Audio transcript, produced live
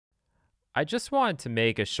I just want to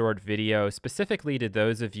make a short video specifically to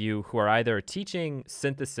those of you who are either teaching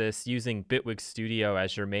synthesis using Bitwig Studio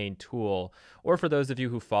as your main tool, or for those of you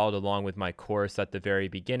who followed along with my course at the very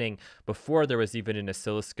beginning, before there was even an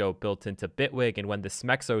oscilloscope built into Bitwig and when the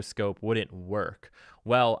smexoscope wouldn't work.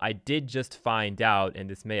 Well, I did just find out, and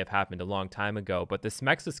this may have happened a long time ago, but the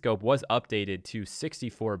smexoscope was updated to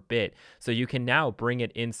 64-bit, so you can now bring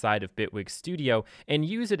it inside of Bitwig Studio and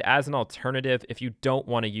use it as an alternative if you don't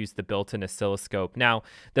want to use the built-in oscilloscope. Now,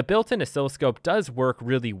 the built-in oscilloscope does work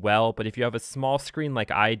really well, but if you have a small screen like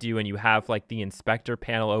I do and you have like the inspector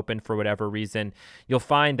panel open for whatever reason, you'll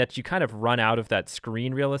find that you kind of run out of that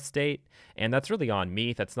screen real estate, and that's really on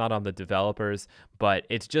me. That's not on the developers, but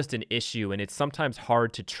it's just an issue, and it's sometimes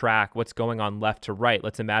hard to track what's going on left to right.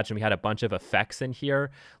 Let's imagine we had a bunch of effects in here.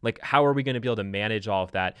 Like, how are we going to be able to manage all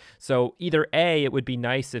of that? So either A, it would be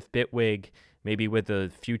nice if Bitwig, maybe with the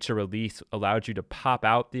future release, allowed you to pop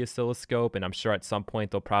out the oscilloscope, and I'm sure at some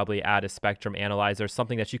point they'll probably add a spectrum analyzer,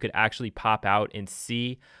 something that you could actually pop out and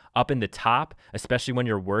see up in the top, especially when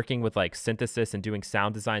you're working with like synthesis and doing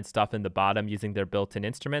sound design stuff in the bottom using their built-in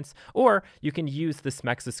instruments. Or you can use the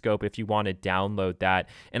smexoscope if you want to download that.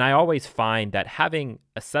 And I always find that having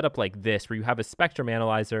a setup like this, where you have a spectrum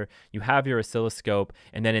analyzer, you have your oscilloscope,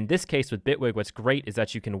 and then in this case with Bitwig, what's great is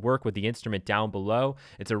that you can work with the instrument down below.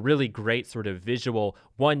 It's a really great sort of visual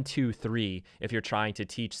 1, 2, 3 if you're trying to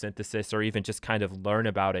teach synthesis or even just kind of learn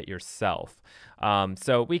about it yourself.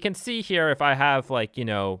 So we can see here, if I have like,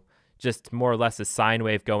 just more or less a sine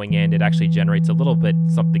wave going in, it actually generates a little bit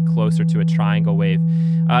something closer to a triangle wave.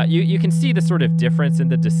 You can see the sort of difference in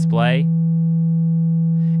the display.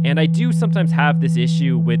 And I do sometimes have this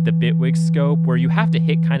issue with the Bitwig scope where you have to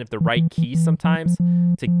hit kind of the right key sometimes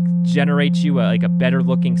to generate you like a better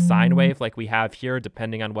looking sine wave like we have here.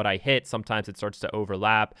 Depending on what I hit, sometimes it starts to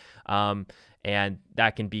overlap. And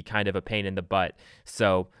that can be kind of a pain in the butt.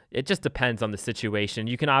 So it just depends on the situation.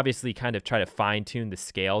 You can obviously kind of try to fine tune the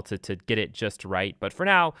scale to get it just right. But for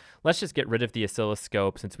now, let's just get rid of the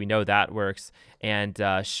oscilloscope since we know that works, and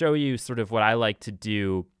show you sort of what I like to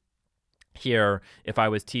do here. If I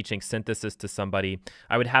was teaching synthesis to somebody,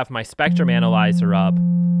 I would have my spectrum analyzer up,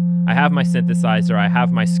 I have my synthesizer, I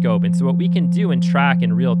have my scope, and so what we can do and track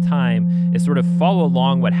in real time is sort of follow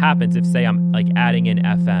along what happens if, say, I'm like adding in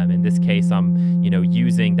FM. In this case, I'm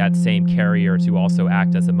using that same carrier to also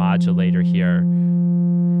act as a modulator here.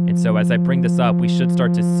 And so as I bring this up, we should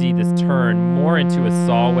start to see this turn more into a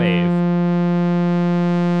saw wave.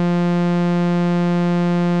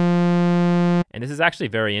 And this is actually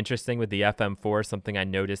very interesting with the FM4. Something I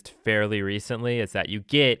noticed fairly recently is that you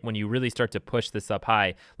get, when you really start to push this up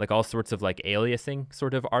high, like all sorts of like aliasing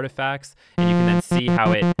sort of artifacts. And you can then see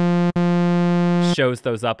how it shows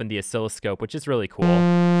those up in the oscilloscope, which is really cool.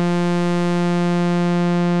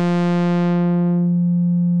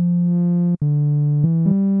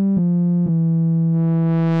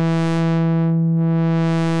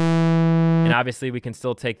 And obviously we can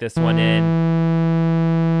still take this one in.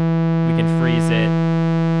 We can freeze it,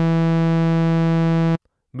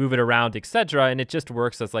 move it around, etc., and it just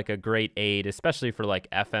works as like a great aid, especially for like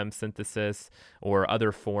FM synthesis or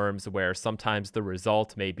other forms where sometimes the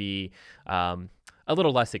result may be a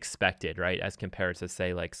little less expected, right, as compared to,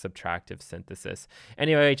 say, like subtractive synthesis.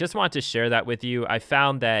 Anyway, just want to share that with you. I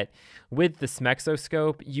found that with the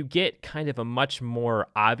smexoscope, you get kind of a much more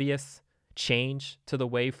obvious change to the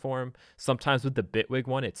waveform. Sometimes with the Bitwig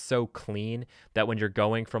one, it's so clean that when you're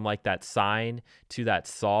going from like that sine to that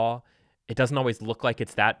saw, it doesn't always look like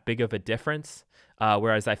it's that big of a difference.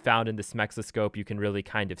 Whereas I found in the smexoscope, you can really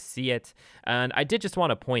kind of see it. And I did just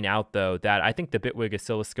want to point out, though, that I think the Bitwig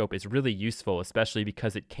oscilloscope is really useful, especially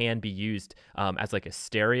because it can be used as like a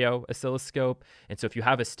stereo oscilloscope. And so if you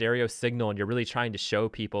have a stereo signal and you're really trying to show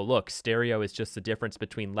people, look, stereo is just the difference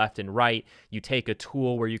between left and right, you take a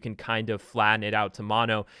tool where you can kind of flatten it out to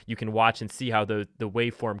mono, you can watch and see how the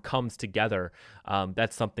waveform comes together.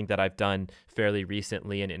 That's something that I've done fairly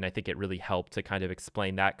recently, and I think it really helped to kind of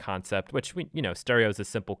explain that concept, which stereo is a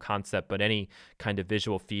simple concept, but any kind of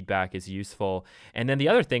visual feedback is useful. And then the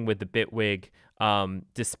other thing with the Bitwig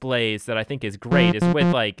displays that I think is great is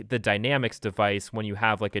with like the dynamics device, when you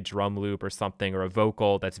have like a drum loop or something or a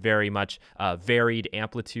vocal that's very much varied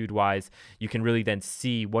amplitude wise, you can really then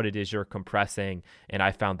see what it is you're compressing, and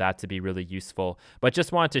I found that to be really useful. But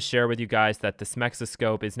just wanted to share with you guys that the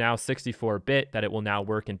smexoscope is now 64-bit, that it will now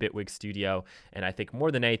work in Bitwig Studio, and I think more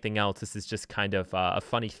than anything else, this is just kind of a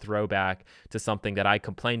funny throwback to something that I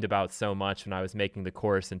complained about so much when I was making the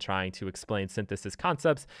course and trying to explain synthesis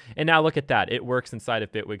concepts, and now look at that, it works inside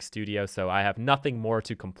of Bitwig Studio, so I have nothing more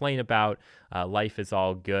to complain about. Life is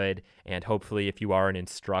all good, and hopefully if you are an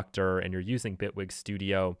instructor and you're using Bitwig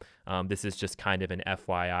Studio, this is just kind of an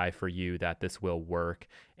FYI for you that this will work,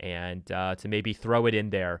 and to maybe throw it in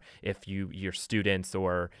there if your students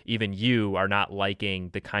or even you are not liking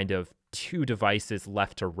the kind of two devices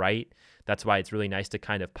left to right. That's why it's really nice to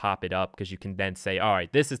kind of pop it up, because you can then say, all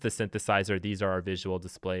right, this is the synthesizer, these are our visual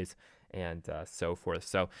displays, and so forth.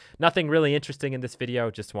 So nothing really interesting in this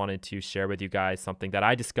video. Just wanted to share with you guys something that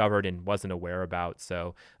I discovered and wasn't aware about.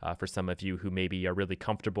 So for some of you who maybe are really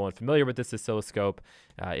comfortable and familiar with this oscilloscope,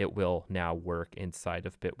 it will now work inside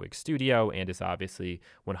of Bitwig Studio and is obviously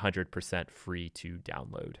 100% free to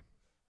download.